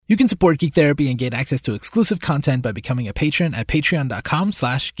You can support Geek Therapy and get access to exclusive content by becoming a patron at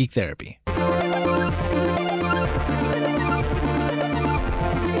patreon.com/geektherapy.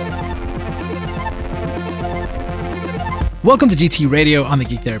 Welcome to GT Radio on the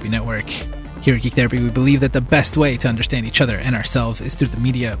Geek Therapy Network. Here at Geek Therapy, we believe that the best way to understand each other and ourselves is through the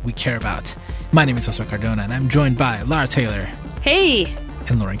media we care about. My name is Josué Cardona, and I'm joined by Lara Taylor. Hey!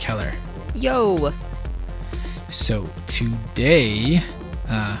 And Lauren Keller. Yo! So today,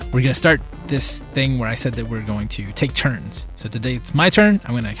 we're going to start this thing where I said that we're going to take turns. So today it's my turn.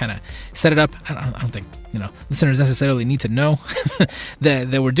 I'm going to kind of set it up. I don't think listeners necessarily need to know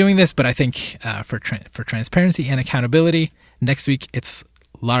that we're doing this, but I think for transparency and accountability, next week it's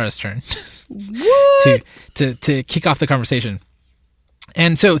Lara's turn to kick off the conversation.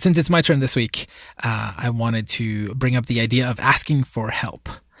 And so since it's my turn this week, I wanted to bring up the idea of asking for help.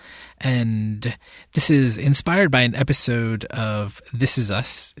 And this is inspired by an episode of This Is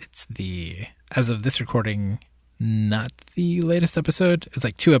Us. It's as of this recording, not the latest episode. It's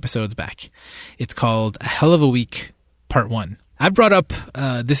like 2 episodes back. It's called A Hell of a Week, Part 1. I've brought up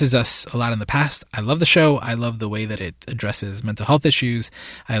This Is Us a lot in the past. I love the show. I love the way that it addresses mental health issues.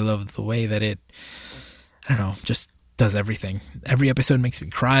 I love the way that it, just does everything. Every episode makes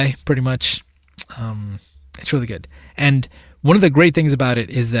me cry, pretty much. It's really good. And one of the great things about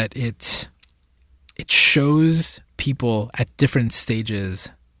it is that it shows people at different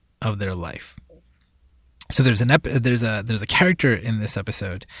stages of their life. So there's a character in this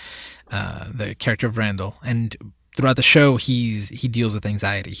episode, the character of Randall, and throughout the show he deals with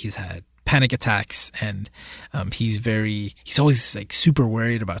anxiety. He's had panic attacks, and he's always like super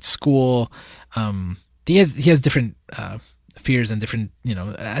worried about school. He has different fears and different,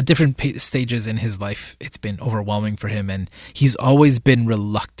 at different stages in his life, it's been overwhelming for him, and he's always been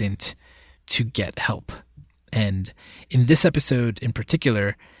reluctant to get help. And in this episode in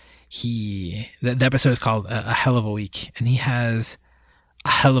particular, the episode is called A Hell of a Week, and he has a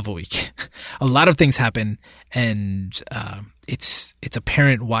hell of a week. A lot of things happen, and it's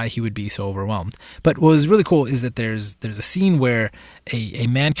apparent why he would be so overwhelmed. But what was really cool is that there's a scene where a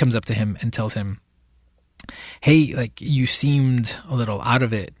man comes up to him and tells him, "Hey, like, you seemed a little out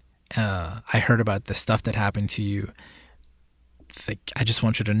of it. I heard about the stuff that happened to you. I just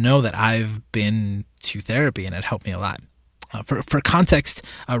want you to know that I've been to therapy and it helped me a lot." For context,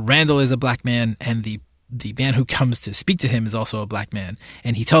 Randall is a black man, and the man who comes to speak to him is also a black man.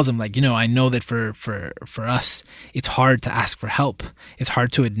 And he tells him, I know that for us, it's hard to ask for help. It's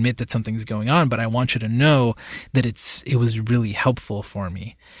hard to admit that something's going on, but I want you to know that it was really helpful for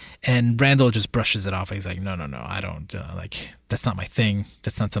me. And Randall just brushes it off. He's like, no, I don't, that's not my thing.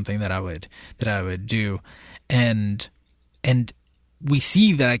 That's not something that I would do. And we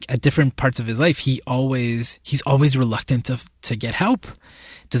see that at different parts of his life, he's always reluctant to get help.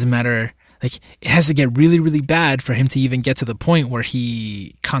 Doesn't matter. It has to get really, really bad for him to even get to the point where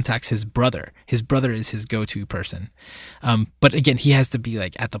he contacts his brother. His brother is his go-to person. But again, he has to be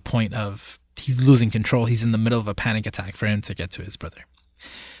at the point of he's losing control. He's in the middle of a panic attack for him to get to his brother.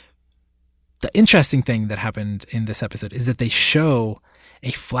 The interesting thing that happened in this episode is that they show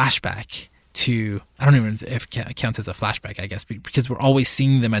a flashback to, I don't even know if it counts as a flashback, I guess, because we're always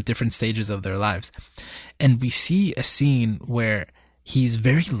seeing them at different stages of their lives. And we see a scene where he's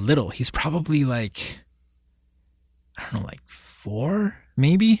very little. He's probably 4,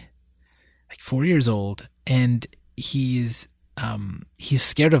 maybe? 4 years old. And he's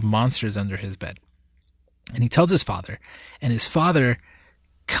scared of monsters under his bed. And he tells his father. And his father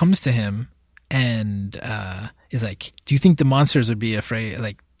comes to him and is like, "Do you think the monsters would be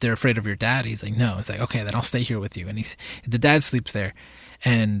afraid, they're afraid of your dad?" He's like, "No." It's like, "Okay, then I'll stay here with you." And the dad sleeps there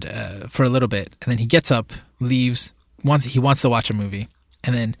and for a little bit. And then he gets up, leaves. He wants to watch a movie,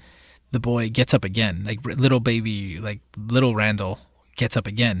 and then the boy gets up again, little Randall gets up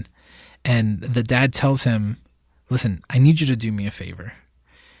again, and the dad tells him, "Listen, I need you to do me a favor.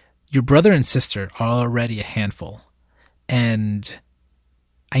 Your brother and sister are already a handful, and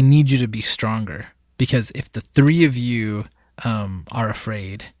I need you to be stronger, because if the 3 of you are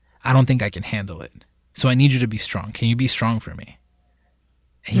afraid, I don't think I can handle it. So I need you to be strong. Can you be strong for me?"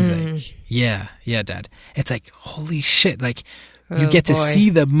 And he's like, yeah, Dad. It's like, holy shit. You get to see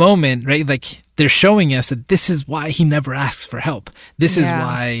the moment, right? They're showing us that this is why he never asks for help. This is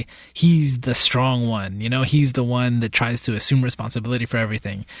why he's the strong one. He's the one that tries to assume responsibility for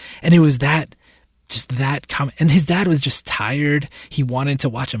everything. And it was that comment. And his dad was just tired. He wanted to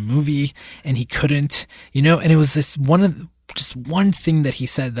watch a movie and he couldn't, and it was this one thing that he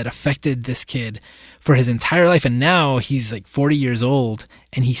said that affected this kid for his entire life. And now he's 40 years old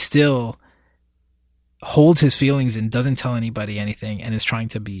and he still holds his feelings and doesn't tell anybody anything and is trying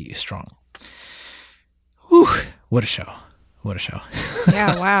to be strong. Whew, what a show. What a show.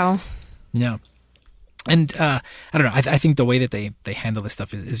 Yeah, wow. Yeah. And I don't know. I think the way that they handle this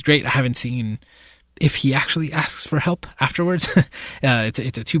stuff is great. I haven't seen if he actually asks for help afterwards. It's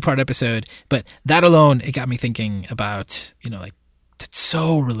a 2-part episode, but that alone, it got me thinking about, like, that's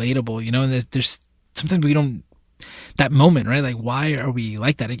so relatable, and there's sometimes we don't, that moment, right? Like, why are we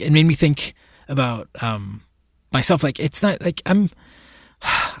like that? It made me think about myself. Like, it's not like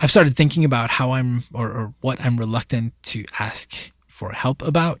I've started thinking about how I'm or what I'm reluctant to ask for help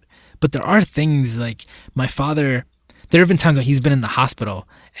about. But there are things like my father, there have been times when he's been in the hospital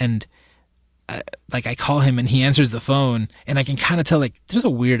and I call him and he answers the phone and I can kind of tell, like, there's a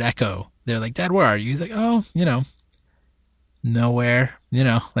weird echo. They're like, Dad, where are you? He's like, oh, nowhere,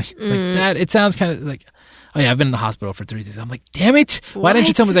 like that. It sounds kind of like, oh yeah, I've been in the hospital for 3 days. I'm like, damn it. Why didn't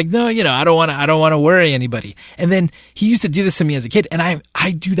you tell me? He's like, no, I don't want to worry anybody. And then he used to do this to me as a kid. And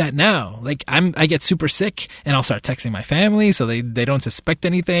I do that now. Like I get super sick and I'll start texting my family so they don't suspect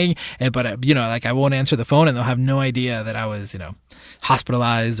anything. But like I won't answer the phone and they'll have no idea that I was,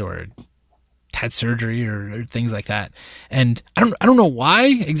 hospitalized or had surgery or things like that. And I don't know why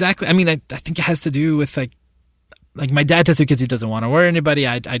exactly. I mean, I think it has to do with like my dad does it because he doesn't want to worry anybody.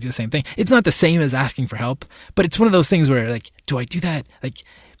 I do the same thing. It's not the same as asking for help, but it's one of those things where, like, do I do that? Like,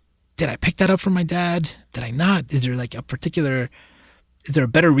 did I pick that up from my dad? Did I not? Is there like is there a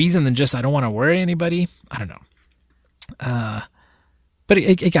better reason than just I don't want to worry anybody? I don't know. But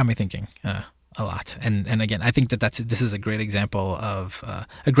it got me thinking a lot. And again, I think this is a great example of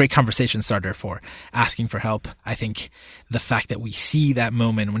a great conversation starter for asking for help. I think the fact that we see that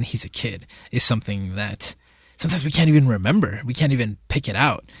moment when he's a kid is something that sometimes we can't even remember. We can't even pick it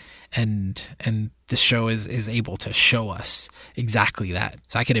out. And this show is able to show us exactly that.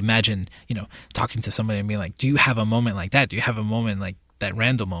 So I could imagine, talking to somebody and being like, do you have a moment like that? Do you have a moment like that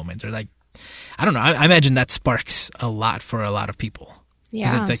Randall moment? Or like, I don't know. I imagine that sparks a lot for a lot of people.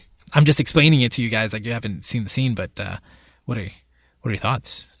 Yeah. I'm just explaining it to you guys like you haven't seen the scene, but what are your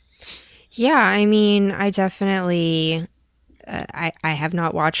thoughts? Yeah, I mean, I definitely... I have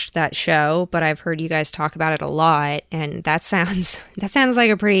not watched that show, but I've heard you guys talk about it a lot, and that sounds like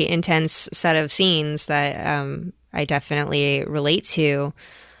a pretty intense set of scenes that I definitely relate to.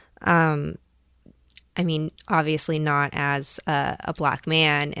 I mean, obviously not as a Black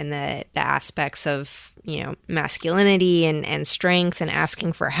man, and the aspects of masculinity and strength and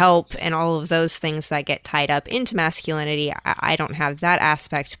asking for help and all of those things that get tied up into masculinity. I don't have that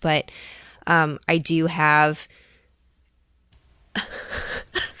aspect, but I do have.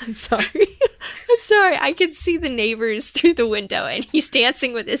 I'm sorry. I can see the neighbors through the window and he's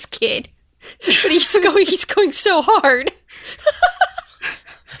dancing with his kid. But he's going so hard.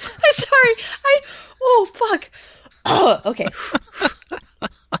 I'm sorry. Oh fuck. Oh, okay.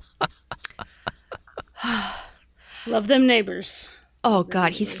 Love them neighbors. Oh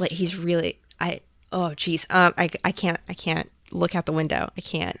god, he's really oh geez. I can't look out the window. I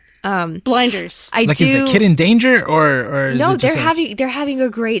can't. Blinders. Is the kid in danger or no? They're having a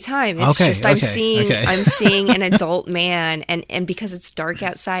great time. It's just I'm seeing an adult man, and because it's dark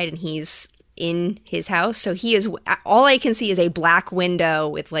outside and he's in his house, so he is. All I can see is a black window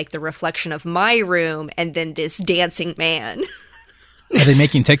with like the reflection of my room, and then this dancing man. Are they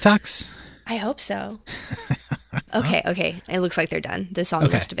making TikToks? I hope so. Okay. It looks like they're done. The song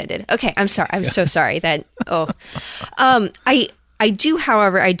must have ended. Okay, I'm sorry. I'm so sorry that. I do,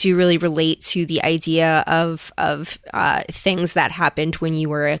 however, really relate to the idea of things that happened when you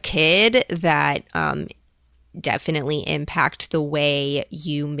were a kid that definitely impact the way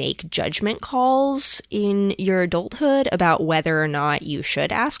you make judgment calls in your adulthood about whether or not you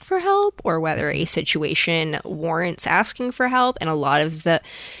should ask for help or whether a situation warrants asking for help. And a lot of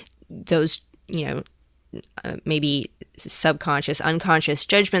those maybe subconscious, unconscious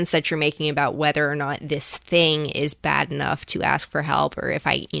judgments that you're making about whether or not this thing is bad enough to ask for help, or if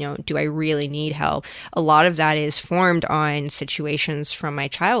do I really need help? A lot of that is formed on situations from my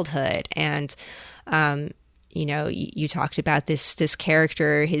childhood. And, you talked about this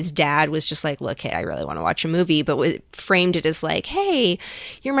character, his dad was just like, look, hey, I really want to watch a movie, but framed it as like, hey,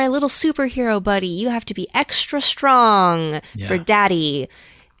 you're my little superhero buddy. You have to be extra strong for daddy.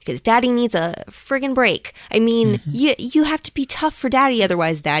 Because daddy needs a friggin' break. I mean, you have to be tough for daddy,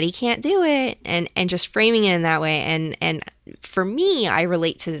 otherwise daddy can't do it. And just framing it in that way. And for me, I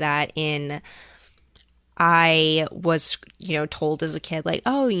relate to that I was, told as a kid, like,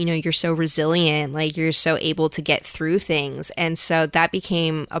 oh, you're so resilient, like you're so able to get through things. And so that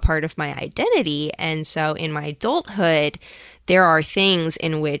became a part of my identity. And so in my adulthood, there are things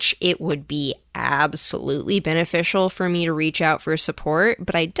in which it would be absolutely beneficial for me to reach out for support,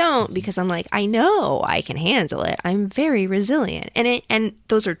 but I don't because I'm like, I know I can handle it. I'm very resilient. And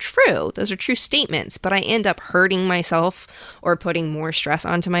those are true. Those are true statements, but I end up hurting myself or putting more stress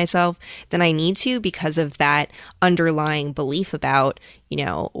onto myself than I need to because of that underlying belief about,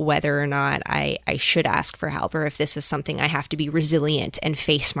 whether or not I should ask for help, or if this is something I have to be resilient and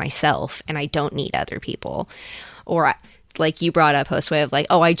face myself and I don't need other people. Or like you brought up, Josue, of like,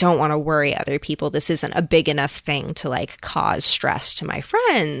 oh, I don't want to worry other people. This isn't a big enough thing to like cause stress to my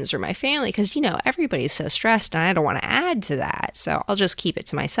friends or my family because, everybody's so stressed and I don't want to add to that. So I'll just keep it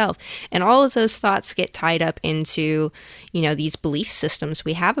to myself. And all of those thoughts get tied up into, these belief systems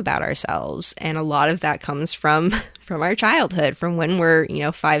we have about ourselves. And a lot of that comes from our childhood, from when we're,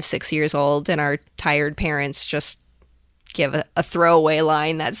 5, 6 years old and our tired parents just give a throwaway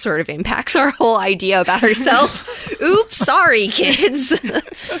line that sort of impacts our whole idea about ourselves. Oops, sorry, kids. Did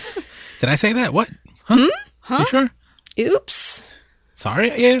I say that? What? Huh? You sure? Oops. Sorry,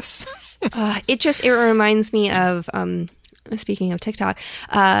 I guess. It reminds me of, speaking of TikTok,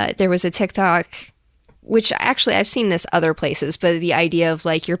 there was a TikTok, which actually I've seen this other places, but the idea of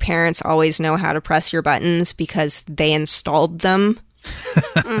like your parents always know how to press your buttons because they installed them.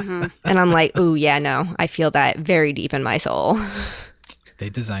 Mm-hmm. And I'm like, ooh, yeah, no, I feel that very deep in my soul.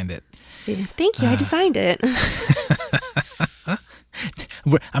 They designed it. Yeah, thank you. I designed it.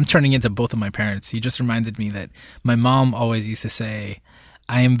 I'm turning into both of my parents. You just reminded me that my mom always used to say,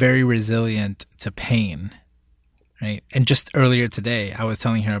 I am very resilient to pain. Right. And just earlier today, I was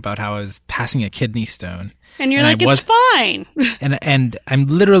telling her about how I was passing a kidney stone. And you're like, it's fine. And I'm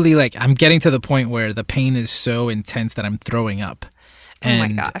literally like, I'm getting to the point where the pain is so intense that I'm throwing up.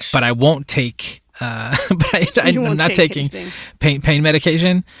 And, oh my gosh. But I won't take, I'm not taking pain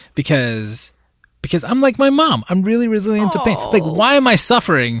medication because I'm like my mom. I'm really resilient to pain. Like, why am I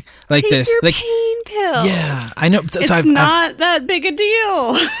suffering like Take this? Your like pain pills. Yeah, I know. It's not that big a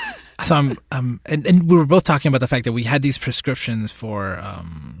deal. So and we were both talking about the fact that we had these prescriptions for, I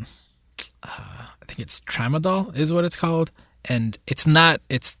think it's Tramadol is what it's called. And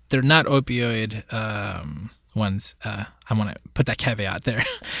they're not opioid, ones. I want to put that caveat there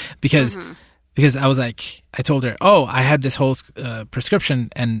because I was like, I told her, oh, I had this whole prescription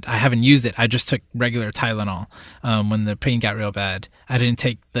and I haven't used it. I just took regular Tylenol when the pain got real bad. I didn't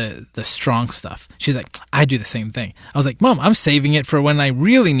take the strong stuff. She's like, I do the same thing. I was like, Mom, I'm saving it for when I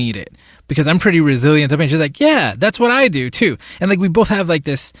really need it because I'm pretty resilient to pain. She's like, yeah, that's what I do too. And like we both have like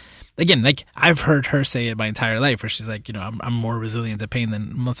this. Again, like I've heard her say it my entire life where she's like, I'm more resilient to pain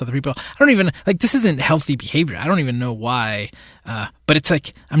than most other people. I don't even like, this isn't healthy behavior. I don't even know why. But it's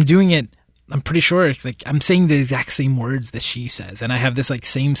like, I'm doing it. I'm pretty sure like I'm saying the exact same words that she says. And I have this like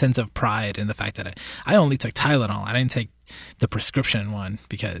same sense of pride in the fact that I only took Tylenol. I didn't take the prescription one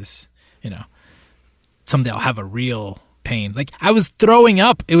because, someday I'll have a real pain. Like I was throwing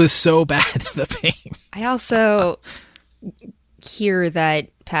up. It was so bad, the pain. I also hear that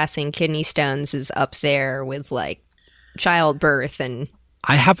passing kidney stones is up there with like childbirth and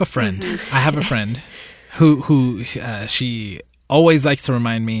I have a friend who she always likes to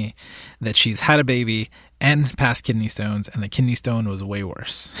remind me that she's had a baby and passed kidney stones and the kidney stone was way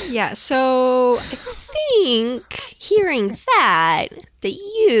worse. Yeah, so I think hearing that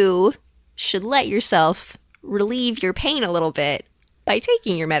you should let yourself relieve your pain a little bit by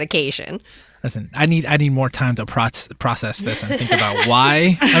taking your medication. Listen, I need more time to process this and think about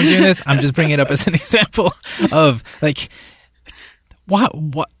why I'm doing this. I'm just bringing it up as an example of like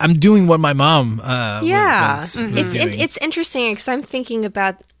what I'm doing. What my mom was doing. It's interesting because I'm thinking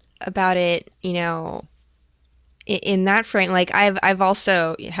about it. In that frame, like I've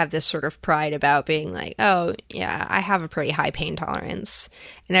also have this sort of pride about being like, oh yeah, I have a pretty high pain tolerance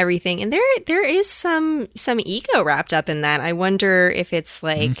and everything, and there is some ego wrapped up in that. I wonder if it's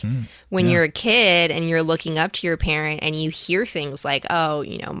like when you're a kid and you're looking up to your parent and you hear things like, oh,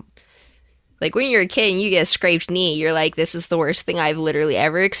 like when you're a kid and you get a scraped knee, you're like, this is the worst thing I've literally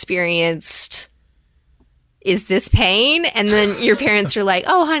ever experienced. Is this pain? And then your parents are like,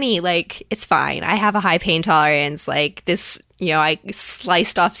 oh, honey, like, it's fine. I have a high pain tolerance. Like this, I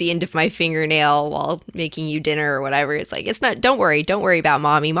sliced off the end of my fingernail while making you dinner or whatever. It's like, it's not, don't worry about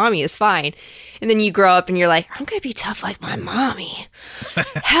mommy. Mommy is fine. And then you grow up and you're like, I'm going to be tough like my mommy.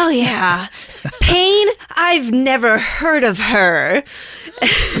 Hell yeah. Pain? I've never heard of her.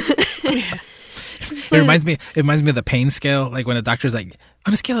 It reminds me of the pain scale. Like when a doctor's like,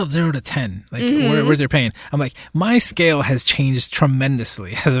 on a scale of 0 to 10, like where's your pain? I'm like, my scale has changed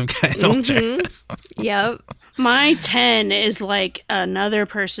tremendously as I've gotten older. Yep. My 10 is like another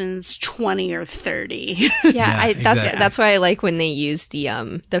person's 20 or 30. Yeah, exactly. that's why I like when they use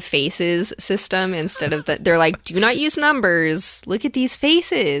the faces system instead of they're like, do not use numbers. Look at these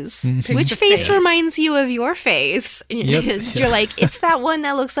faces. Which face reminds you of your face? And you're like, it's that one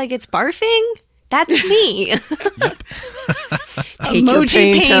that looks like it's barfing. That's me. Yep. Take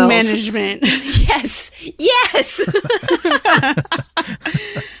emoji your pain management. Yes.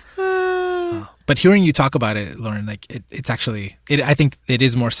 But hearing you talk about it, Lauren, like it's actually, I think it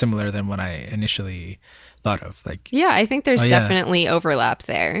is more similar than what I initially thought of. Like, yeah, I think there's definitely overlap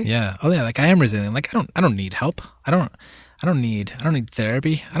there. Yeah. Oh yeah. Like I am resilient. Like I don't need help. I don't need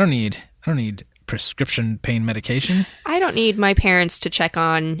therapy. I don't need prescription pain medication. I don't need my parents to check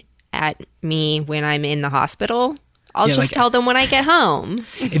on at me when I'm in the hospital. I'll just tell them when I get home.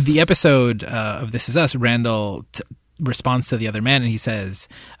 In the episode of This Is Us, Randall responds to the other man and he says,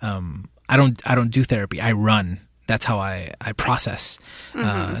 I don't do therapy. I run. That's how I process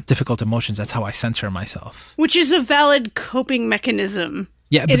difficult emotions. That's how I censor myself. Which is a valid coping mechanism.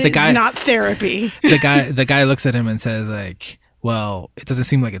 Yeah, but it is not therapy. The guy looks at him and says like, well, it doesn't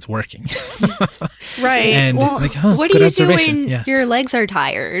seem like it's working. Right. And like, what do you do when your legs are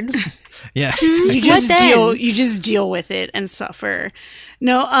tired? Yeah. You just deal with it and suffer.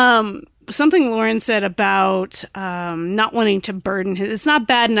 No, something Lauren said about not wanting to burden it's not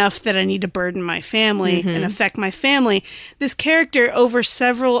bad enough that I need to burden my family and affect my family. This character, over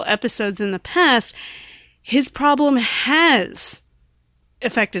several episodes in the past, his problem has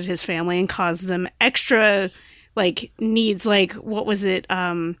affected his family and caused them extra like needs. Like, what was it?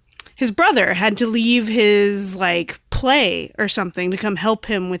 His brother had to leave his like play or something to come help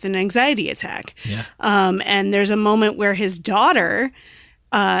him with an anxiety attack. Yeah. And there's a moment where his daughter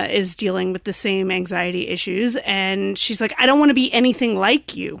is dealing with the same anxiety issues, and she's like, I don't want to be anything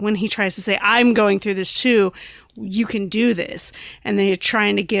like you, when he tries to say, I'm going through this too, you can do this. And they're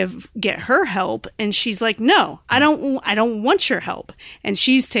trying to get her help, and she's like, no, I don't want your help. And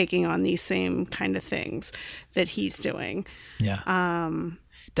she's taking on these same kind of things that he's doing. Yeah. And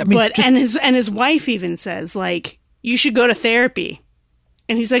his wife even says like, you should go to therapy.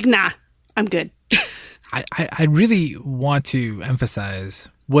 And he's like, nah, I'm good. I really want to emphasize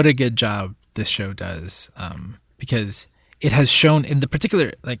what a good job this show does, because it has shown, in the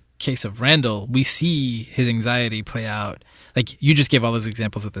particular like case of Randall, we see his anxiety play out. Like you just gave all those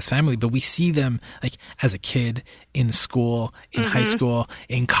examples with his family, but we see them like as a kid, in school, in high school,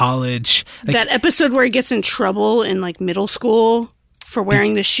 in college. Like, that episode where he gets in trouble in like middle school for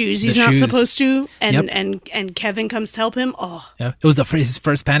wearing the shoes he's not supposed to, and Kevin comes to help him. Oh, yeah. It was his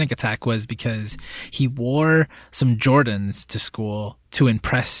first panic attack was because he wore some Jordans to school to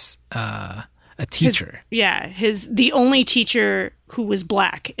impress a teacher. The only teacher who was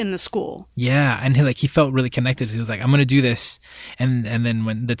black in the school. Yeah, and he felt really connected. He was like, I'm going to do this, and then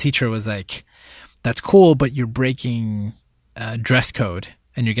when the teacher was like, that's cool, but you're breaking dress code.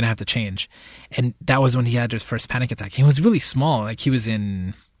 And you're going to have to change. And that was when he had his first panic attack. He was really small. Like he was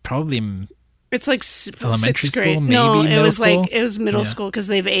in it's like elementary sixth grade. School, maybe no, it was school? It was middle school, because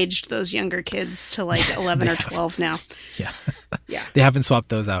they've aged those younger kids to like 11 or 12 now. Yeah. Yeah. They haven't swapped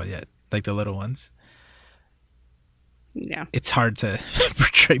those out yet, like the little ones. Yeah. It's hard to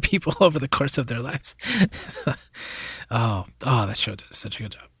portray people over the course of their lives. Oh, that show does such a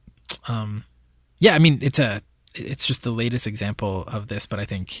good job. Yeah, I mean, it's just the latest example of this, but I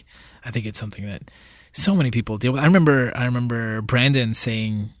think it's something that so many people deal with. I remember Brandon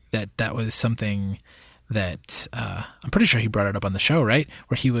saying that was something that I'm pretty sure he brought it up on the show, right?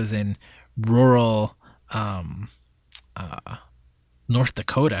 Where he was in rural North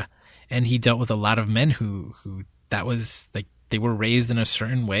Dakota, and he dealt with a lot of men who that was like, they were raised in a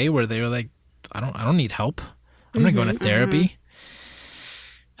certain way where they were like, I don't need help. I'm not going to therapy.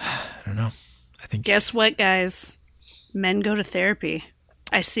 I don't know. Guess what, guys? Men go to therapy.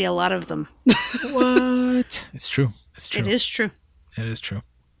 I see a lot of them. What? It's true. It is true. It is true.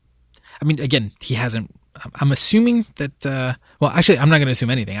 I mean, again, he hasn't. I'm assuming that. Well, actually, I'm not going to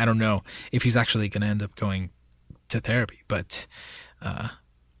assume anything. I don't know if he's actually going to end up going to therapy. But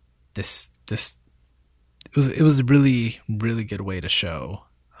it was a really, really good way to show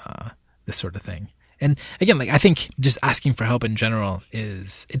this sort of thing. And again, like I think just asking for help in general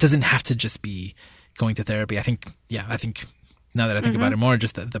it doesn't have to just be going to therapy. I think now that I think about it more,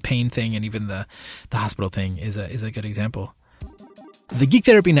 just the pain thing and even the hospital thing is a good example. The Geek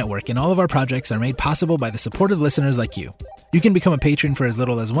Therapy Network and all of our projects are made possible by the supportive listeners like you. You can become a patron for as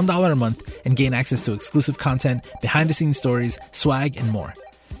little as $1 a month and gain access to exclusive content, behind-the-scenes stories, swag, and more.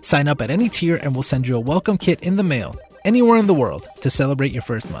 Sign up at any tier and we'll send you a welcome kit in the mail, anywhere in the world, to celebrate your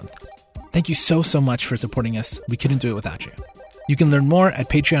first month. Thank you so much for supporting us. We couldn't do it without you. You can learn more at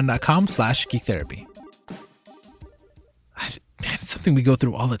patreon.com/geektherapy. Man, it's something we go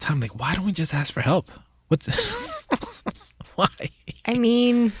through all the time. Like, why don't we just ask for help? Why? I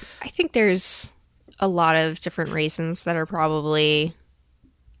mean, I think there's a lot of different reasons that are probably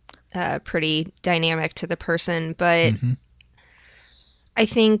pretty dynamic to the person. But I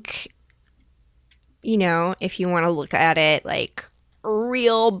think, if you want to look at it like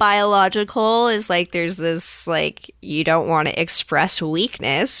real biological, is like there's this like you don't want to express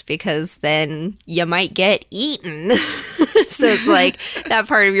weakness because then you might get eaten. So it's like that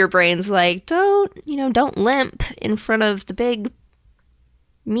part of your brain's like, don't limp in front of the big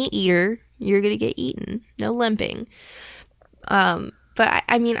meat eater. You're gonna get eaten. No limping. But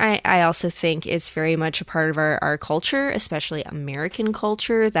I also think it's very much a part of our culture, especially American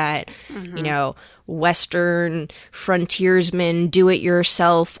culture, that, Western frontiersmen,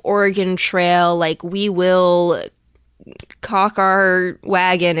 do-it-yourself, Oregon Trail, like we will cock our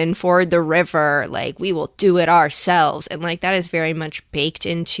wagon and ford the river, like we will do it ourselves. And like that is very much baked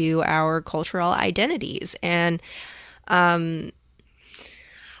into our cultural identities. And I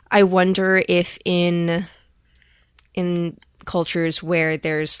wonder if in cultures where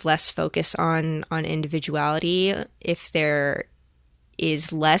there's less focus on individuality, if there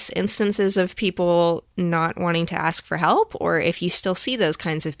is less instances of people not wanting to ask for help, or if you still see those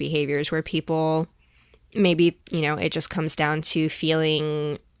kinds of behaviors where people maybe, it just comes down to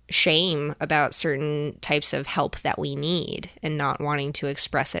feeling shame about certain types of help that we need and not wanting to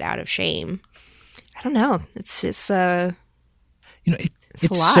express it out of shame. I don't know. It's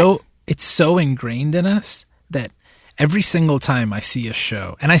so ingrained in us that every single time I see a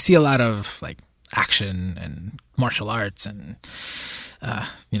show, and I see a lot of like action and martial arts and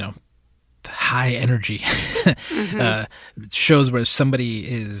high energy shows where somebody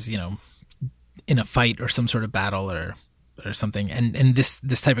is in a fight or some sort of battle or something, and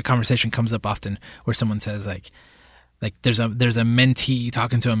this type of conversation comes up often where someone says like there's a mentee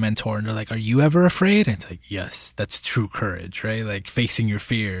talking to a mentor and they're like, are you ever afraid? And it's like, yes, that's true courage, right? Like facing your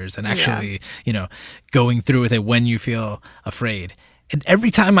fears and actually, going through with it when you feel afraid. And every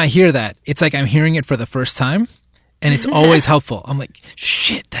time I hear that, it's like I'm hearing it for the first time and it's always helpful. I'm like,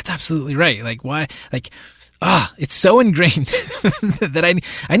 shit, that's absolutely right. Like why? Like, it's so ingrained that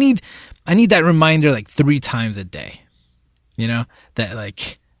I need that reminder like 3 times a day, that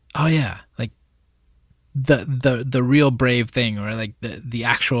like, oh yeah, like, the real brave thing, or like the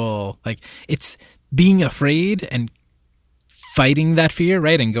actual, like, it's being afraid and fighting that fear,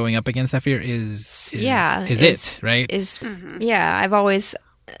 right, and going up against that fear is it, right? I've always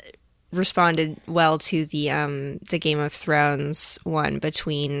responded well to the Game of Thrones one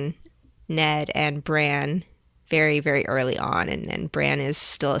between Ned and Bran very, very early on, and Bran is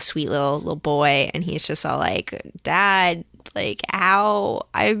still a sweet little boy, and he's just all like, Dad, like, ow,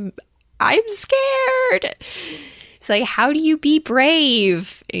 I'm scared. He's like, how do you be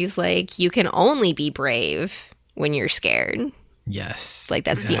brave? And he's like, you can only be brave when you're scared. Yes. Like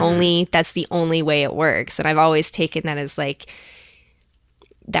that's the only way it works. And I've always taken that as like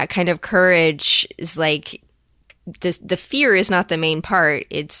that kind of courage is like the fear is not the main part.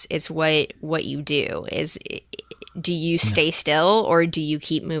 It's what you do. Do you stay still or do you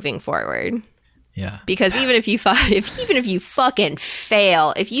keep moving forward? Yeah. Because even if you fucking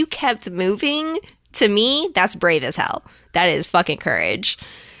fail, if you kept moving, to me, that's brave as hell. That is fucking courage.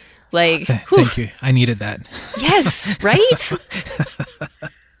 Like, thank you. I needed that. Yes, right?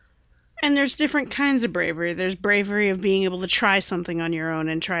 And there's different kinds of bravery. There's bravery of being able to try something on your own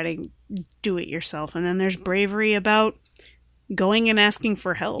and try to do it yourself. And then there's bravery about going and asking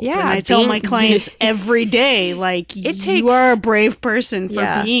for help. Yeah, and I tell my clients every day, like, you are a brave person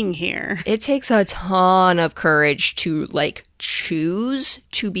for being here. It takes a ton of courage to, like, choose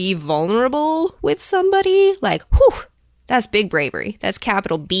to be vulnerable with somebody. Like, whew, that's big bravery. That's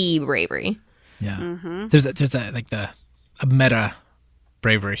capital B bravery. Yeah. Mm-hmm. There's a meta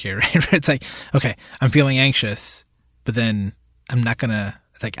bravery here, right? It's like, okay, I'm feeling anxious, but then I'm not gonna,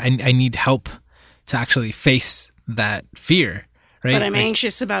 it's like, I need help to actually face that fear, right? But I'm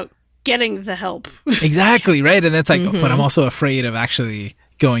anxious about getting the help. Exactly, right? And that's like, but I'm also afraid of actually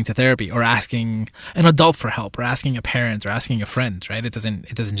going to therapy or asking an adult for help or asking a parent or asking a friend, right? It doesn't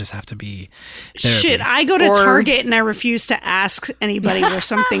just have to be therapy. Shit, I go to Target and I refuse to ask anybody where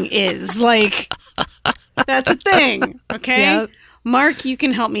something is. Like, that's a thing, okay? Yep. Mark, you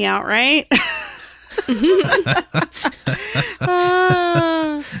can help me out, right?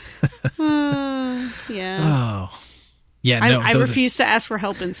 Yeah. Oh, yeah. No, I refuse to ask for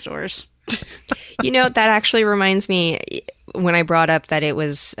help in stores. That actually reminds me when I brought up that it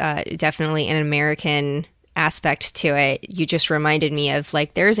was definitely an American aspect to it. You just reminded me of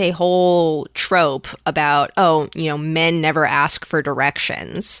like there's a whole trope about men never ask for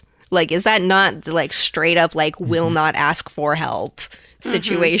directions. Like, is that not like straight up like will not ask for help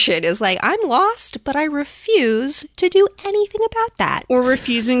situation? Is like, I'm lost, but I refuse to do anything about that. Or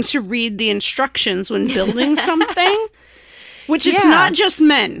refusing to read the instructions when building something, which it's not just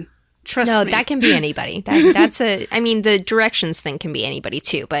men. Trust me. No, that can be anybody. The directions thing can be anybody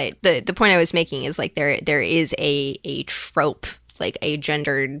too. But the point I was making is like there is a trope, like a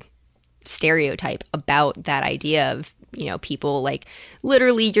gendered stereotype about that idea of, people like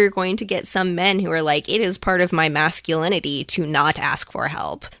literally you're going to get some men who are like, it is part of my masculinity to not ask for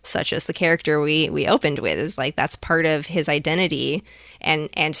help, such as the character we opened with is like that's part of his identity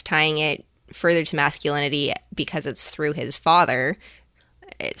and tying it further to masculinity because it's through his father.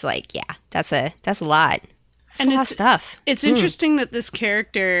 It's like, yeah, that's a lot. That's a lot of stuff. It's interesting that this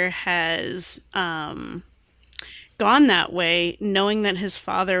character has gone that way, knowing that his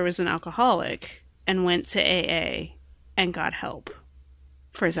father was an alcoholic and went to AA and got help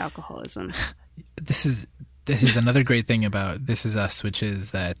for his alcoholism. This is another great thing about This Is Us, which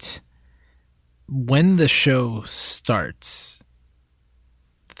is that when the show starts,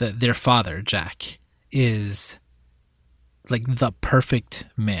 their father, Jack, is like the perfect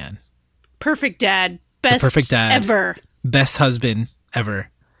man. Perfect dad. Best ever. Best husband ever.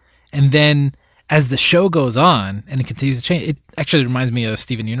 And then as the show goes on and it continues to change, it actually reminds me of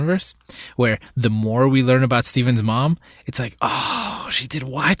Steven Universe, where the more we learn about Steven's mom, it's like, oh, she did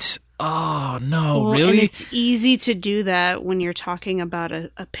what? Oh, no, really? And it's easy to do that when you're talking about a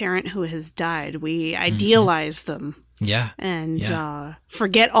parent who has died. We idealize them. Yeah. And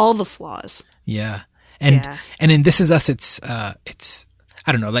forget all the flaws. Yeah. And in This Is Us, it's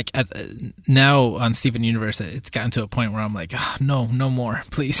I don't know, like now on Steven Universe, it's gotten to a point where I'm like, oh, no more,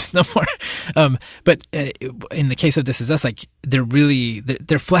 please, no more. But in the case of This Is Us, like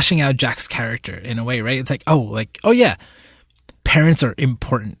they're fleshing out Jack's character in a way, right? It's like, oh yeah, parents are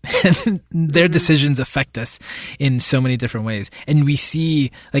important and their decisions affect us in so many different ways. And we see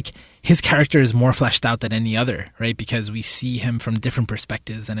like his character is more fleshed out than any other, right? Because we see him from different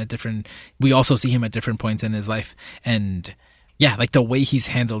perspectives and we also see him at different points in his life. And yeah, like the way he's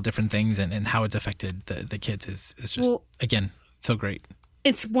handled different things and how it's affected the kids is just, again, so great.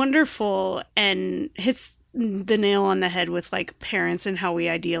 It's wonderful and hits the nail on the head with like parents and how we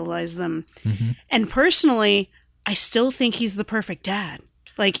idealize them. Mm-hmm. And personally, I still think he's the perfect dad.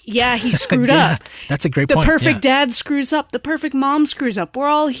 Like, yeah, he screwed up. That's a great point. The perfect dad screws up. The perfect mom screws up. We're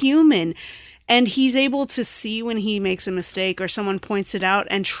all human. And he's able to see when he makes a mistake or someone points it out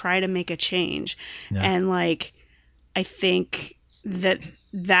and try to make a change. Yeah. And like, I think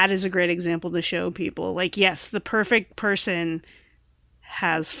that is a great example to show people. Like, yes, the perfect person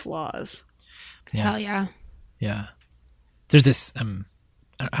has flaws. Yeah. Hell yeah. Yeah. There's this, I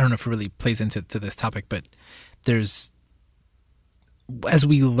don't know if it really plays into this topic, but there's, as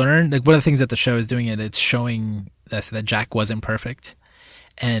we learn, like one of the things that the show is doing, it's showing us that Jack wasn't perfect.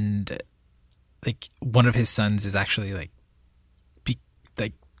 And like one of his sons is actually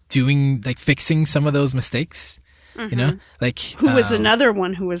fixing some of those mistakes, you know, like who was another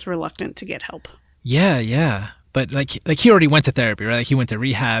one who was reluctant to get help. Yeah. But like he already went to therapy, right? Like he went to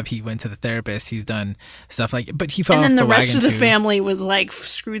rehab, he went to the therapist, he's done stuff like, but he fell off the wagon. And then the rest of the family was like,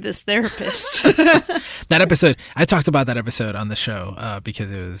 screw this therapist. That episode, I talked about that episode on the show because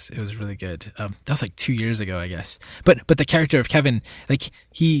it was really good. That was like 2 years ago, I guess. But the character of Kevin, like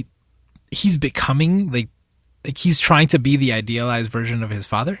he's becoming like he's trying to be the idealized version of his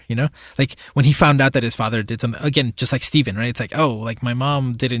father, you know? Like when he found out that his father did something, again, just like Steven, right? It's like, oh, like my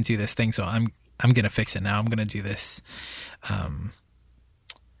mom didn't do this thing, so I'm going to fix it now. I'm going to do this. I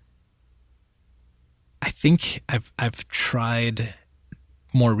think I've tried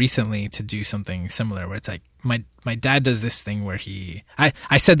more recently to do something similar where it's like my dad does this thing where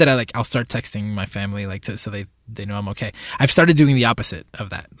I said that I'll start texting my family so they know I'm okay. I've started doing the opposite of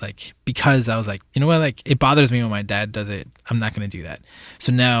that, like, because I was like, you know what, like it bothers me when my dad does it. I'm not going to do that.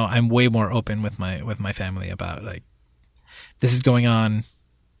 So now I'm way more open with my family about like, this is going on.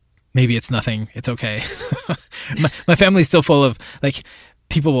 Maybe it's nothing. It's okay. my family's still full of like,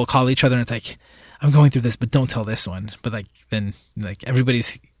 people will call each other and it's like, I'm going through this, but don't tell this one. But like, then like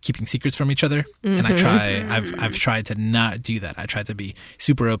everybody's keeping secrets from each other. Mm-hmm. And I've tried to not do that. I tried to be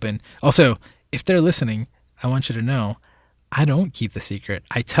super open. Also, if they're listening, I want you to know I don't keep the secret.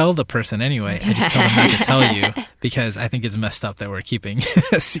 I tell the person anyway. I just tell them not to tell you because I think it's messed up that we're keeping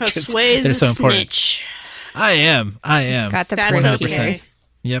secrets. Sway's They're so a important. snitch. I am. Got the That's proof okay. here.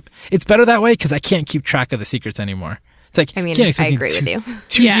 Yep. It's better that way because I can't keep track of the secrets anymore. It's like, I mean, you can't I expect me agree with you.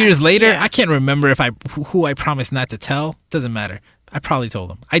 2 Yeah, years later, yeah. I can't remember if who I promised not to tell. Doesn't matter. I probably told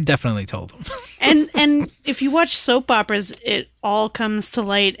them. I definitely told them. And if you watch soap operas, it all comes to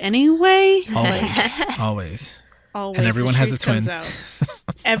light anyway. Always. Always And everyone the has a truth twin. comes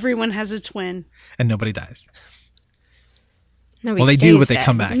out. Everyone has a twin. And nobody dies. Nobody Well, they do, stays but they dead.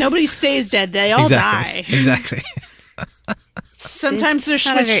 come back. Nobody stays dead. They all Exactly. die. Exactly. Sometimes they're It's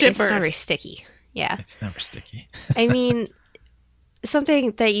not switched It's at not very birth. sticky. Yeah. It's never sticky. I mean,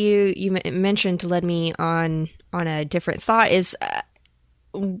 something that you mentioned led me on a different thought is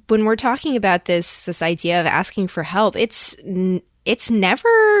when we're talking about this idea of asking for help, it's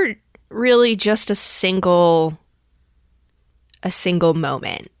never really just a single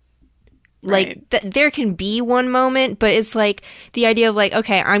moment. Right. Like there can be one moment, but it's like the idea of like,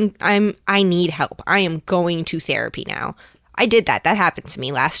 okay, I need help. I am going to therapy now. I did that. That happened to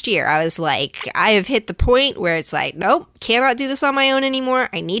me last year. I was like, I have hit the point where it's like, nope, cannot do this on my own anymore.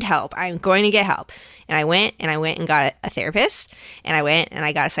 I need help. I'm going to get help. And I went and got a therapist, and I went and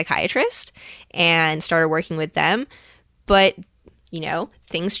I got a psychiatrist and started working with them. But,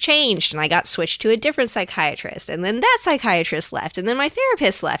 things changed and I got switched to a different psychiatrist. And then that psychiatrist left, and then my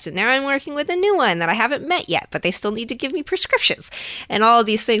therapist left. And now I'm working with a new one that I haven't met yet, but they still need to give me prescriptions and all of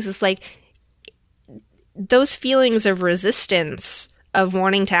these things. It's like, those feelings of resistance of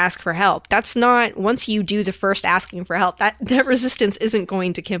wanting to ask for help, that's not, once you do the first asking for help, that resistance isn't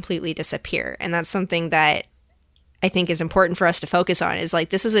going to completely disappear. And that's something that I think is important for us to focus on, is like,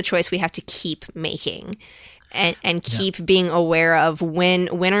 this is a choice we have to keep making and keep being aware of when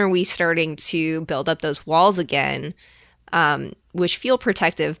are we starting to build up those walls again, which feel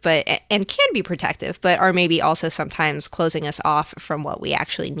protective and can be protective, but are maybe also sometimes closing us off from what we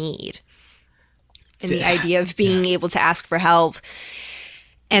actually need. And the idea of being able to ask for help,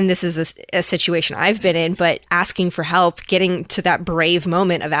 and this is a situation I've been in, but asking for help, getting to that brave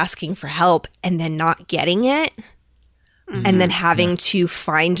moment of asking for help and then not getting it, and then having to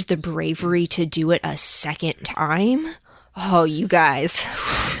find the bravery to do it a second time. Oh, you guys.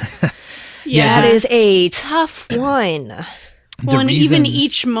 Yeah. That is a tough one. Well, and even reasons-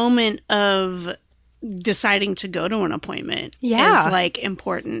 each moment of deciding to go to an appointment Yeah. is like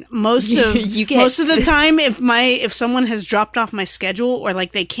important. Most of You of the time, if someone has dropped off my schedule, or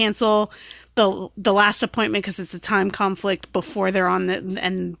like they cancel the last appointment because it's a time conflict before they're on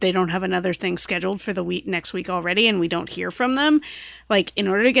and they don't have another thing scheduled for the next week already, and we don't hear from them, like, in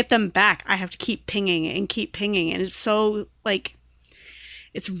order to get them back, I have to keep pinging, and it's so, like,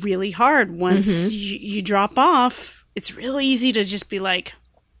 it's really hard once you drop off. It's really easy to just be like,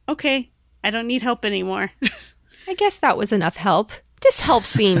 okay, I don't need help anymore. I guess that was enough help. This help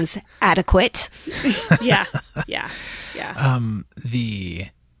seems adequate. Yeah.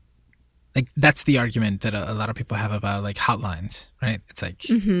 That's the argument that a lot of people have about like hotlines, right? It's like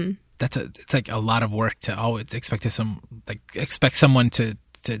it's like a lot of work to always expect someone to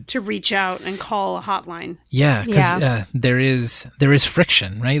reach out and call a hotline. Yeah, because there is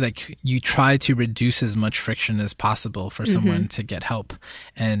friction, right? Like, you try to reduce as much friction as possible for someone to get help,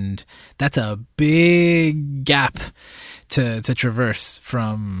 and that's a big gap to traverse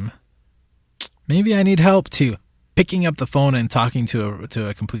from maybe I need help to picking up the phone and talking to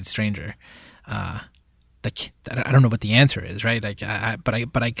a complete stranger. Like, I don't know what the answer is, right? Like,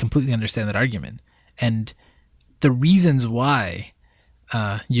 but I completely understand that argument, and the reasons why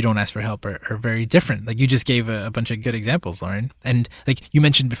you don't ask for help are very different. Like, you just gave a bunch of good examples, Lauren. And like you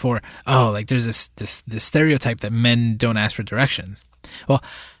mentioned before, like, there's this stereotype that men don't ask for directions. Well,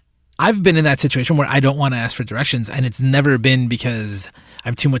 I've been in that situation where I don't want to ask for directions, and it's never been because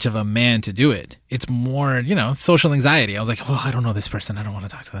I'm too much of a man to do it. It's more, social anxiety. I was like, well, I don't know this person. I don't want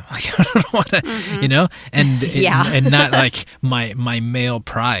to talk to them. Like, I don't want to, and not like my male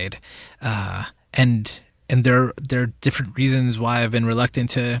pride. And there are different reasons why I've been reluctant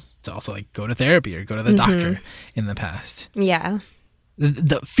to also like go to therapy or go to the doctor in the past. Yeah.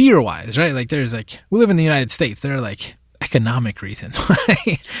 The fear wise, right? Like, there's like, we live in the United States. There are like economic reasons why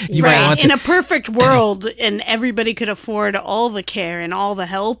you might want to. In a perfect world, and everybody could afford all the care and all the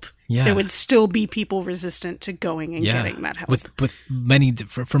help, there would still be people resistant to going and getting that help. With many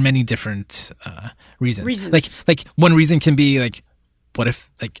for many different reasons. Like one reason can be like, what if,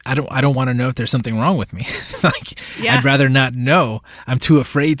 like, I don't want to know if there's something wrong with me. Like, I'd rather not know. I'm too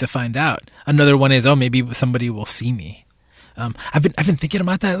afraid to find out. Another one is, maybe somebody will see me. I've been thinking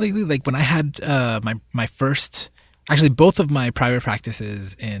about that lately. Like, when I had my first actually both of my private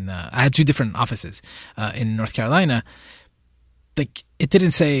practices I had 2 different offices in North Carolina. Like, it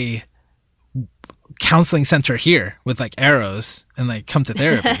didn't say counseling center here with like arrows and like come to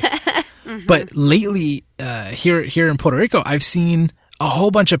therapy. But lately, here in Puerto Rico, I've seen a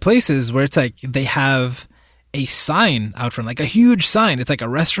whole bunch of places where it's like they have a sign out front, like a huge sign. It's like a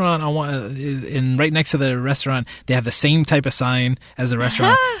restaurant on one, and right next to the restaurant, they have the same type of sign as the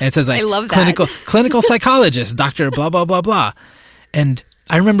restaurant, and it says like I love clinical psychologist, Dr. blah blah blah blah. And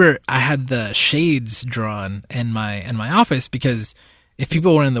I remember I had the shades drawn in my office because if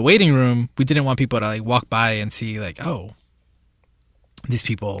people were in the waiting room, we didn't want people to like walk by and see like, oh, these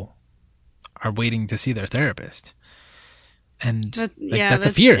people are waiting to see their therapist. And that's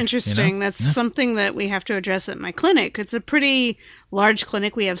a fear. Interesting. You know? That's something that we have to address at my clinic. It's a pretty large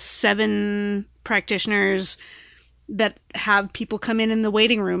clinic. We have 7 practitioners that have people come in the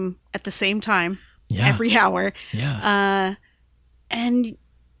waiting room at the same time every hour. Yeah. And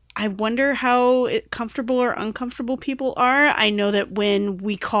I wonder how comfortable or uncomfortable people are. I know that when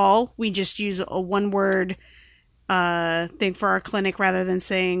we call, we just use a 1-word thing for our clinic rather than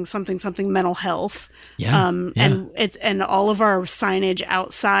saying something mental health. And all of our signage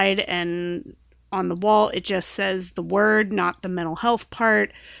outside and on the wall, it just says the word, not the mental health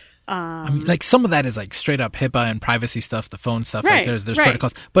part. I mean, like some of that is like straight up HIPAA and privacy stuff, the phone stuff. Right, like there's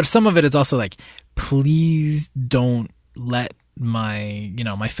protocols, but some of it is also like, please don't let my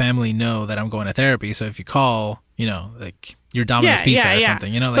family know that I'm going to therapy. So if you call, like your Domino's Pizza or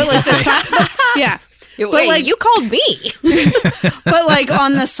something, like don't say. Yeah. Wait, like, you called me. But like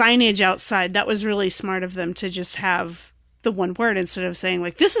on the signage outside, that was really smart of them to just have the 1 word instead of saying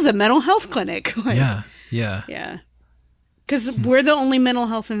like, this is a mental health clinic. Like, yeah. Because we're the only mental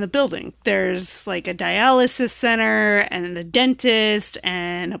health in the building. There's like a dialysis center and a dentist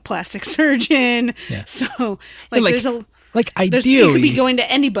and a plastic surgeon. Yeah. So like there's a... Like ideally, you could be going to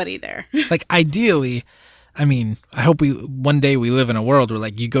anybody there. Like ideally, I mean, I hope one day we live in a world where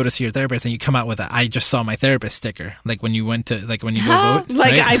like you go to see your therapist and you come out with I just saw my therapist sticker. Like when you went to when you go vote.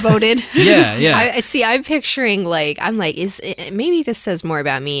 Like right? I voted. Yeah. I'm picturing maybe this says more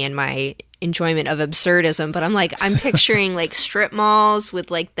about me and my enjoyment of absurdism, but I'm picturing like strip malls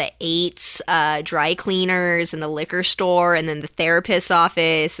with like the 8 dry cleaners and the liquor store and then the therapist's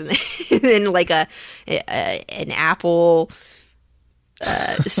office and then like an Apple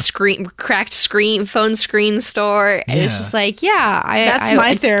phone screen store. And it's just like, that's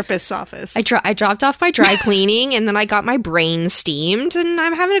my therapist's office. I dropped off my dry cleaning and then I got my brain steamed and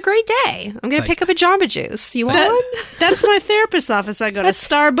I'm having a great day. I'm gonna pick up a Jamba Juice. You want one? That's my therapist's office. I go to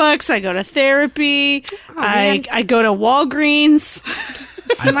Starbucks. I go to therapy. I go to Walgreens.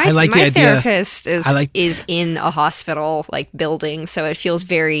 So my therapist is in a hospital like building, so it feels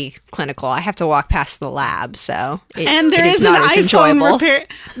very clinical. I have to walk past the lab, so there is an iPhone repair.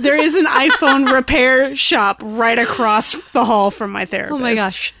 There is an iPhone repair shop right across the hall from my therapist. Oh my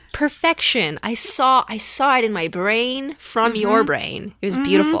gosh, perfection! I saw it in my brain from your brain. It was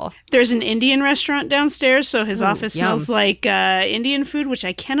beautiful. There's an Indian restaurant downstairs, so his office smells like Indian food, which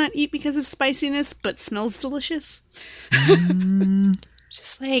I cannot eat because of spiciness, but smells delicious.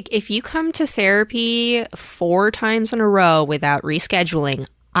 Just like, if you come to therapy 4 times in a row without rescheduling,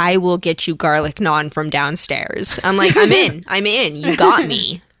 I will get you garlic naan from downstairs. I'm like, I'm in. You got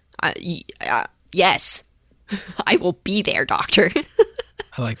me. Yes. I will be there, doctor.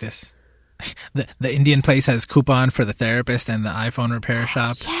 I like this. The Indian place has coupon for the therapist and the iPhone repair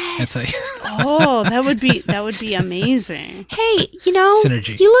shop. Yes. That would be amazing. Hey,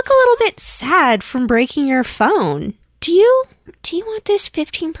 synergy. You look a little bit sad from breaking your phone. Do you want this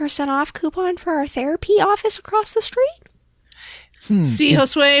 15% off coupon for our therapy office across the street? See,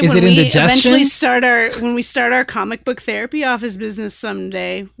 Josue, when we start our comic book therapy office business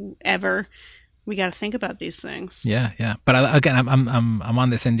someday, we got to think about these things. Yeah. But I'm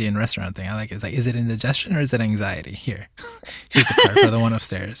on this Indian restaurant thing. I like it. It's like, is it indigestion or is it anxiety? Here's the card for the one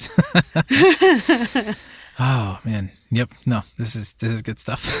upstairs. Oh man, yep. No, this is good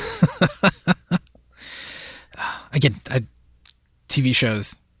stuff. Again, TV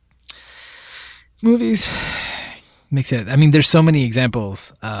shows, movies makes it. I mean, there's so many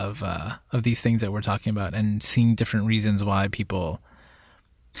examples of these things that we're talking about, and seeing different reasons why people.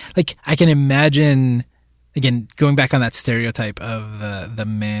 Like, I can imagine, again, going back on that stereotype of the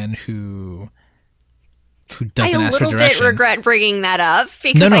man who doesn't ask for directions. I a little bit regret bringing that up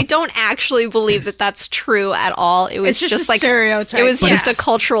because I don't actually believe that that's true at all. It was just like stereotype. It was just a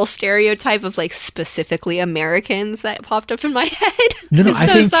cultural stereotype of like specifically Americans that popped up in my head.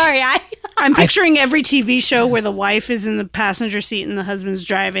 I'm sorry. I'm picturing every TV show where the wife is in the passenger seat and the husband's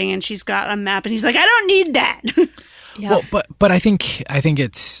driving and she's got a map and he's like, I don't need that. Yeah. Well, but I think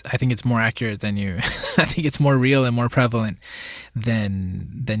it's more accurate than you. I think it's more real and more prevalent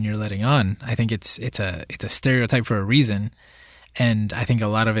than you're letting on. I think it's a stereotype for a reason, and I think a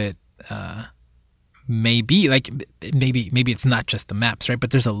lot of it maybe it's not just the maps, right?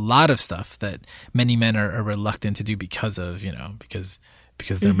 But there's a lot of stuff that many men are reluctant to do because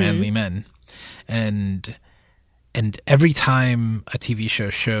they're manly men, and every time a TV show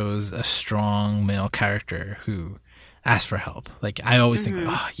shows a strong male character who asks for help, like I always think, like,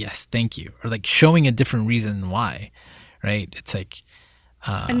 oh yes, thank you, or like showing a different reason why, right? It's like,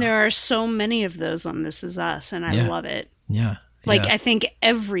 and there are so many of those on This Is Us, and I love it. Yeah. Like, yeah. I think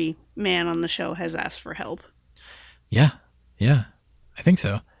every man on the show has asked for help. Yeah. I think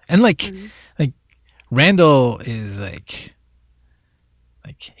so. And like Randall is like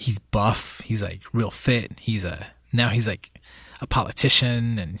he's buff. He's like real fit. Now he's like a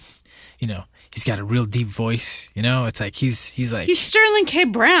politician, and he's got a real deep voice. It's like he's like he's Sterling K.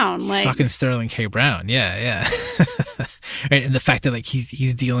 Brown. He's fucking Sterling K. Brown. Yeah. Right. And the fact that like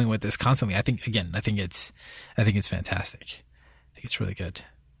he's dealing with this constantly, I think it's fantastic. I think it's really good.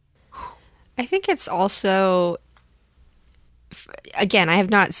 I think it's also, again, I have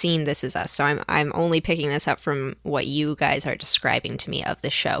not seen This Is Us, so I'm only picking this up from what you guys are describing to me of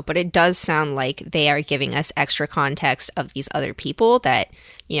the show. But it does sound like they are giving us extra context of these other people that,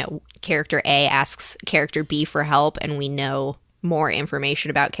 character A asks character B for help, and we know more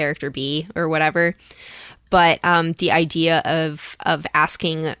information about character B or whatever. But the idea of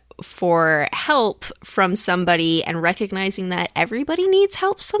asking for help from somebody and recognizing that everybody needs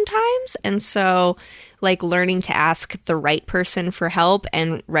help sometimes. And so like learning to ask the right person for help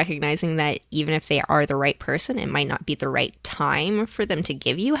and recognizing that even if they are the right person, it might not be the right time for them to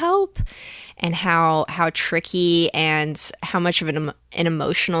give you help, and how tricky and how much of an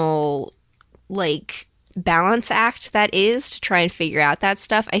emotional like balance act that is to try and figure out that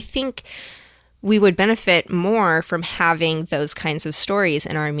stuff. I think we would benefit more from having those kinds of stories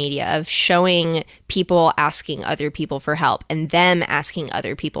in our media, of showing people asking other people for help and them asking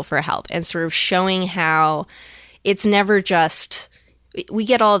other people for help, and sort of showing how it's never just, we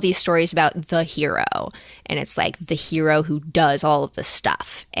get all of these stories about the hero, and it's like the hero who does all of the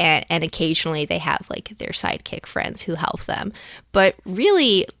stuff, and occasionally they have like their sidekick friends who help them. But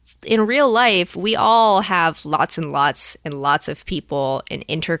really, in real life, we all have lots and lots and lots of people, an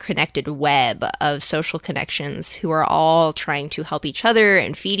interconnected web of social connections who are all trying to help each other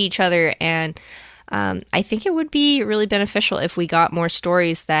and feed each other. And I think it would be really beneficial if we got more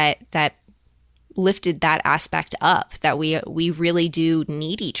stories that lifted that aspect up, that we really do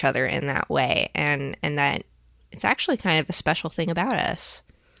need each other in that way, and that it's actually kind of a special thing about us.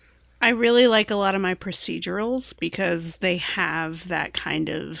 I really like a lot of my procedurals because they have that kind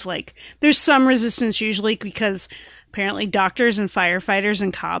of like, there's some resistance usually because apparently doctors and firefighters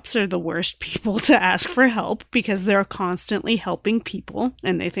and cops are the worst people to ask for help because they're constantly helping people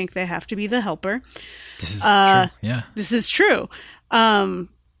and they think they have to be the helper. This is true. Yeah. This is true.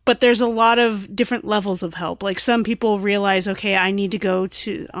 But there's a lot of different levels of help. Like some people realize, okay, I need to go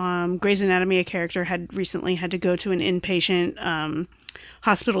to Grey's Anatomy, a character had recently had to go to an inpatient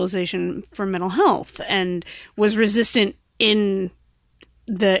hospitalization for mental health and was resistant in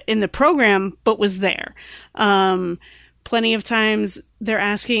the program, but was there. Plenty of times they're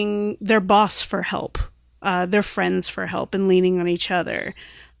asking their boss for help, their friends for help, and leaning on each other.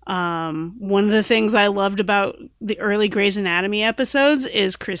 One of the things I loved about the early Grey's Anatomy episodes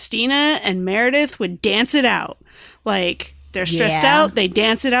is Christina and Meredith would dance it out. Like, they're stressed out, they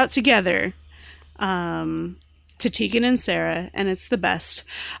dance it out together. To Tegan and Sarah, and it's the best.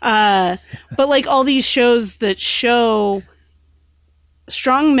 But like all these shows that show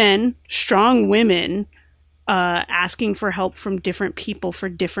strong men, strong women, asking for help from different people for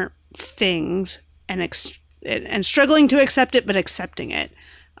different things, and struggling to accept it, but accepting it.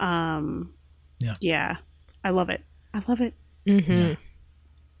 Yeah, I love it. Mm-hmm.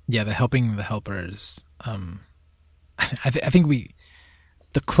 Yeah, the helping the helpers. I think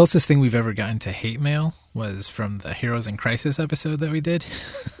the closest thing we've ever gotten to hate mail was from the Heroes in Crisis episode that we did.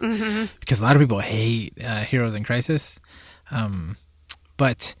 Mm-hmm. Because a lot of people hate Heroes in Crisis.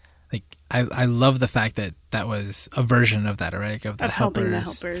 But like, I love the fact that was a version of that, right? Of helping the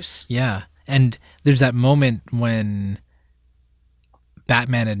helpers. Yeah. And there's that moment when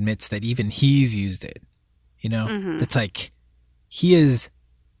Batman admits that even he's used it, Mm-hmm. It's like, he is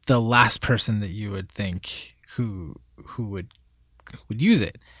the last person that you would think who would use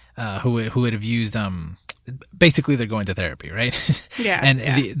it, who would have used basically they're going to therapy, right? Yeah. And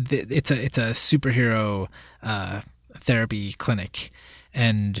it's a superhero therapy clinic,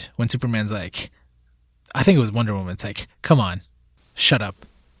 and when Superman's like, I think it was Wonder Woman. It's like, come on, shut up.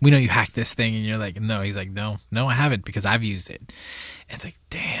 We know you hacked this thing. And you're like, no. He's like, no, I haven't, because I've used it. And it's like,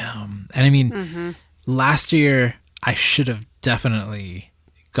 damn. And I mean, last year I should have definitely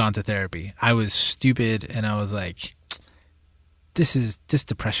gone to therapy. I was stupid, and I was like, this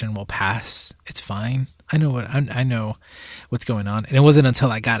depression will pass. It's fine. I know what's going on. And it wasn't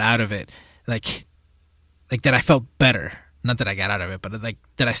until I got out of it, like that I felt better. Not that I got out of it, but like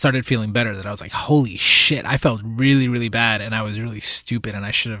that I started feeling better, that I was like, holy shit, I felt really, really bad, and I was really stupid, and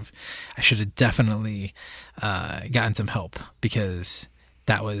I should have definitely gotten some help, because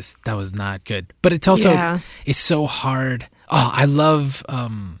that was not good. But it's also it's so hard. Oh, I love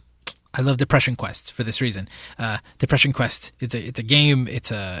Depression Quest for this reason. Depression Quest, it's a game.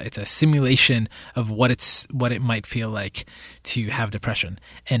 It's a simulation of what it might feel like to have depression.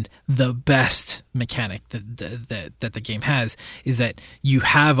 And the best mechanic that the game has is that you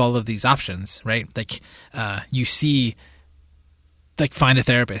have all of these options, right? Like you see, like, find a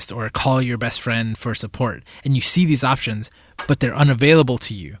therapist or call your best friend for support, and you see these options, but they're unavailable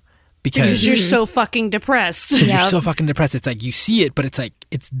to you. Because you're so fucking depressed. You're so fucking depressed. It's like you see it, but it's like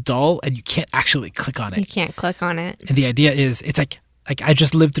it's dull, and you can't actually click on it. You can't click on it. And the idea is, it's like I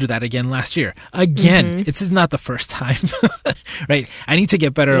just lived through that again last year. Again, this is not the first time, right? I need to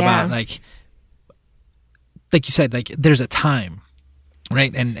get better about like you said, like there's a time,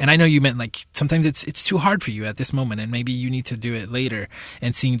 right? And I know you meant like sometimes it's too hard for you at this moment, and maybe you need to do it later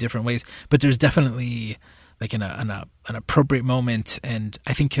and seeing different ways. But there's definitely like an appropriate moment. And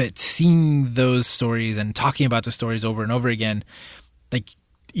I think that seeing those stories and talking about the stories over and over again, like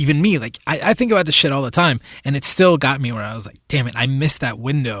even me, like I think about this shit all the time, and it still got me where I was like, damn it, I missed that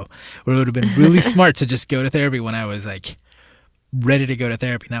window where it would have been really smart to just go to therapy when I was like ready to go to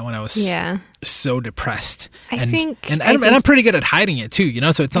therapy, not when I was so depressed. And I'm pretty good at hiding it too, you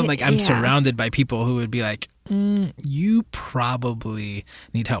know? So it's not like I'm surrounded by people who would be like, you probably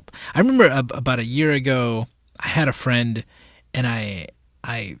need help. I remember about a year ago, I had a friend, and I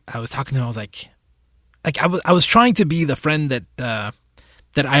was talking to him. I was like I was trying to be the friend that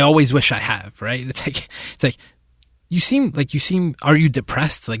I always wish I have, right? It's like you seem, are you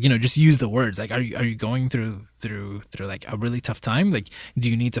depressed? Like, you know, just use the words. Like, are you going through like a really tough time? Like, do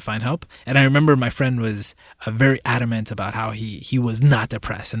you need to find help? And I remember my friend was very adamant about how he was not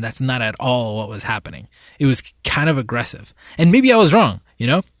depressed, and that's not at all what was happening. It was kind of aggressive. And maybe I was wrong, you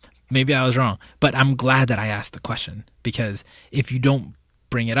know? Maybe I was wrong. But I'm glad that I asked the question, because if you don't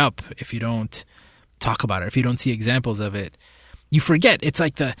bring it up, if you don't talk about it, if you don't see examples of it, you forget. It's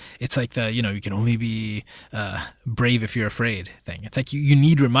like the you know, you can only be brave if you're afraid thing. It's like you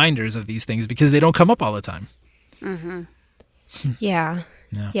need reminders of these things because they don't come up all the time. Yeah.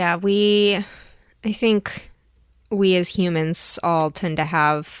 I think we as humans all tend to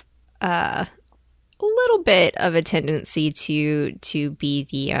have a little bit of a tendency to be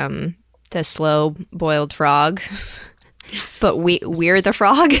the slow boiled frog. But we're the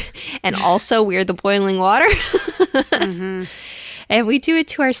frog, and also we're the boiling water. And we do it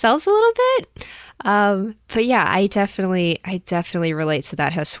to ourselves a little bit. But yeah, I definitely relate to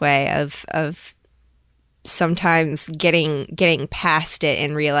that, Josue, of sometimes getting past it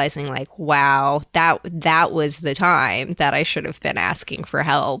and realizing like, wow, that was the time that I should have been asking for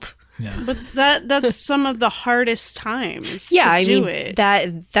help. Yeah. But that's some of the hardest times. Yeah, I mean it.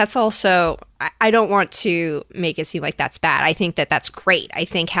 that's also. I don't want to make it seem like that's bad. I think that's great. I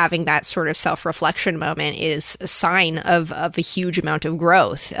think having that sort of self-reflection moment is a sign of a huge amount of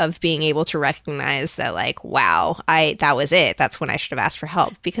growth, of being able to recognize that, like, wow, that was it. That's when I should have asked for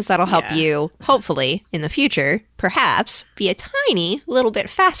help, because that'll help you, hopefully, in the future, perhaps, be a tiny little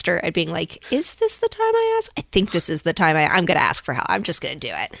bit faster at being like, is this the time I ask? I think this is the time I'm going to ask for help. I'm just going to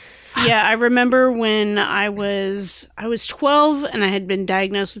do it. Yeah, I remember when I was 12 and I had been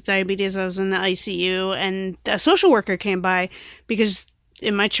diagnosed with diabetes. I was in the ICU, and a social worker came by because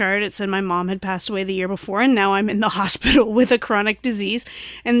in my chart it said my mom had passed away the year before, and now I'm in the hospital with a chronic disease.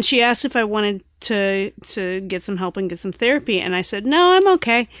 And she asked if I wanted to get some help and get some therapy, and I said, no, I'm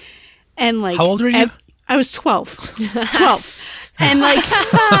okay. And like, how old were you? I was 12. 12. And like,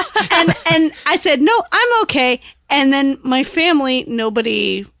 and I said, no, I'm okay. And then my family,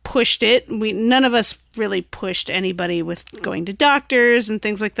 nobody pushed it. None of us really pushed anybody with going to doctors and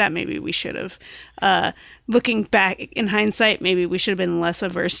things like that. Maybe we should have, looking back in hindsight, maybe we should have been less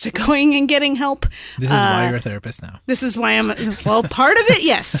averse to going and getting help. This is why you're a therapist now. This is why well, part of it,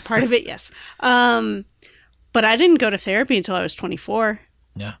 yes. Part of it, yes. But I didn't go to therapy until I was 24.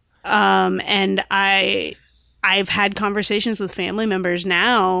 Yeah. And I've had conversations with family members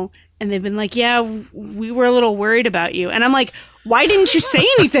now, and they've been like, yeah, we were a little worried about you. And I'm like, why didn't you say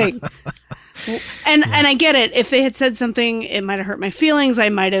anything? And I get it. If they had said something, it might have hurt my feelings. I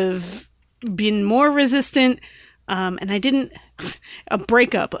might have been more resistant. And I didn't. A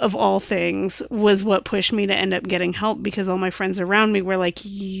breakup of all things was what pushed me to end up getting help, because all my friends around me were like,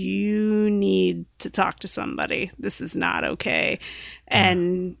 you need to talk to somebody. This is not okay.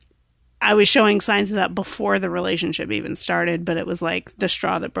 And I was showing signs of that before the relationship even started, but it was like the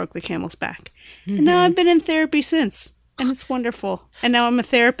straw that broke the camel's back. Mm-hmm. And now I've been in therapy since, and it's wonderful. And now I'm a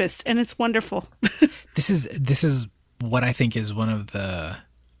therapist, and it's wonderful. This is what I think is one of the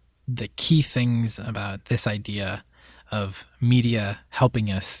key things about this idea of media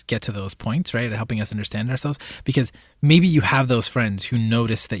helping us get to those points, right? Helping us understand ourselves, because maybe you have those friends who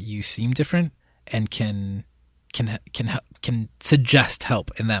notice that you seem different and can suggest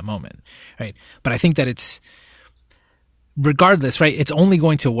help in that moment, right? But I think that it's, regardless, right? It's only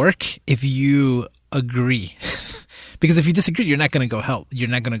going to work if you agree, because if you disagree, you're not going to go help. You're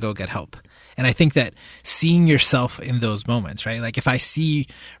not going to go get help. And I think that seeing yourself in those moments, right? Like if I see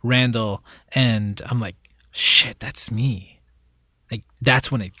Randall and I'm like, shit, that's me. Like that's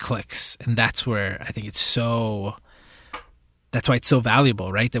when it clicks. And that's where I think that's why it's so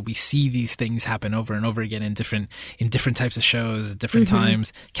valuable, right? That we see these things happen over and over again in different types of shows, different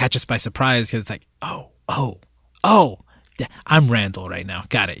times, catch us by surprise, because it's like, oh, I'm Randall right now.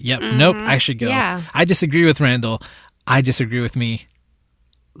 Got it. Yep. Nope. I should go. Yeah. I disagree with Randall. I disagree with me.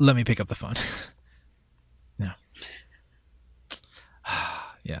 Let me pick up the phone. Yeah.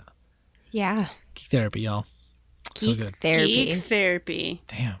 Yeah. Yeah. Geek therapy, y'all. So Geek good. therapy. Geek therapy.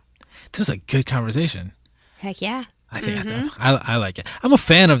 Damn. This was a good conversation. Heck yeah. I think I like it. I'm a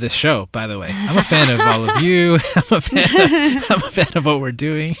fan of this show, by the way. I'm a fan of all of you. I'm a fan of what we're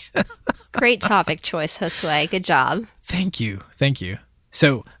doing. Great topic choice, Josue. Good job. Thank you.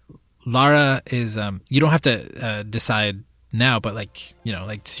 So Lara is you don't have to decide now, but like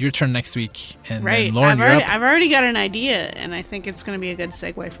it's your turn next week, and right. then Lauren, I've already got an idea, and I think it's going to be a good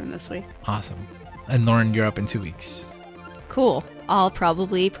segue from this week. Awesome. And Lauren, you're up in 2 weeks. Cool. I'll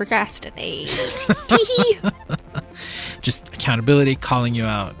probably procrastinate. Just accountability, calling you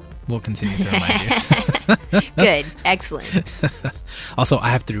out. We'll continue to remind you. Good. Excellent. Also, I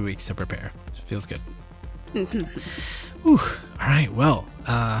have 3 weeks to prepare. Feels good. Whew. All right. Well,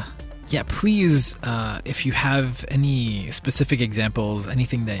 yeah, please, if you have any specific examples,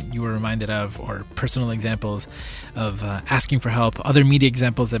 anything that you were reminded of, or personal examples of asking for help, other media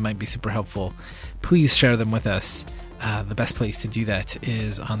examples that might be super helpful, please share them with us. The best place to do that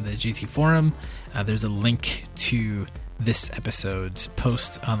is on the GT forum. There's a link to this episode's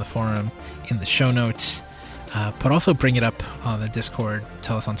post on the forum in the show notes, but also bring it up on the Discord,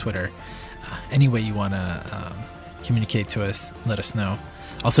 tell us on Twitter. Any way you want to communicate to us, let us know.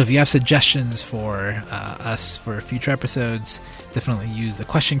 Also, if you have suggestions for us for future episodes, definitely use the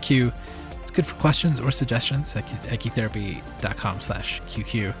question queue. It's good for questions or suggestions at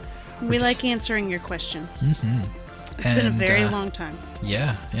geektherapy.com/QQ. We like answering your questions. Mm-hmm. It's been a very long time.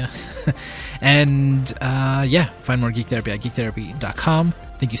 Yeah. And find more Geek Therapy at geektherapy.com.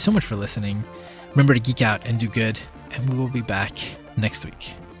 Thank you so much for listening. Remember to geek out and do good, and we will be back next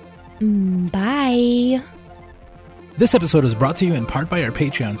week. Bye. This episode was brought to you in part by our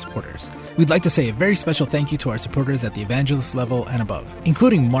Patreon supporters. We'd like to say a very special thank you to our supporters at the evangelist level and above,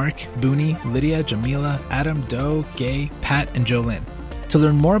 including Mark, Booney, Lydia, Jamila, Adam, Doe, Gay, Pat, and Jolynn. To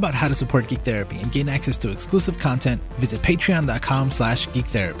learn more about how to support Geek Therapy and gain access to exclusive content, visit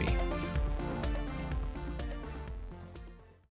patreon.com/geektherapy.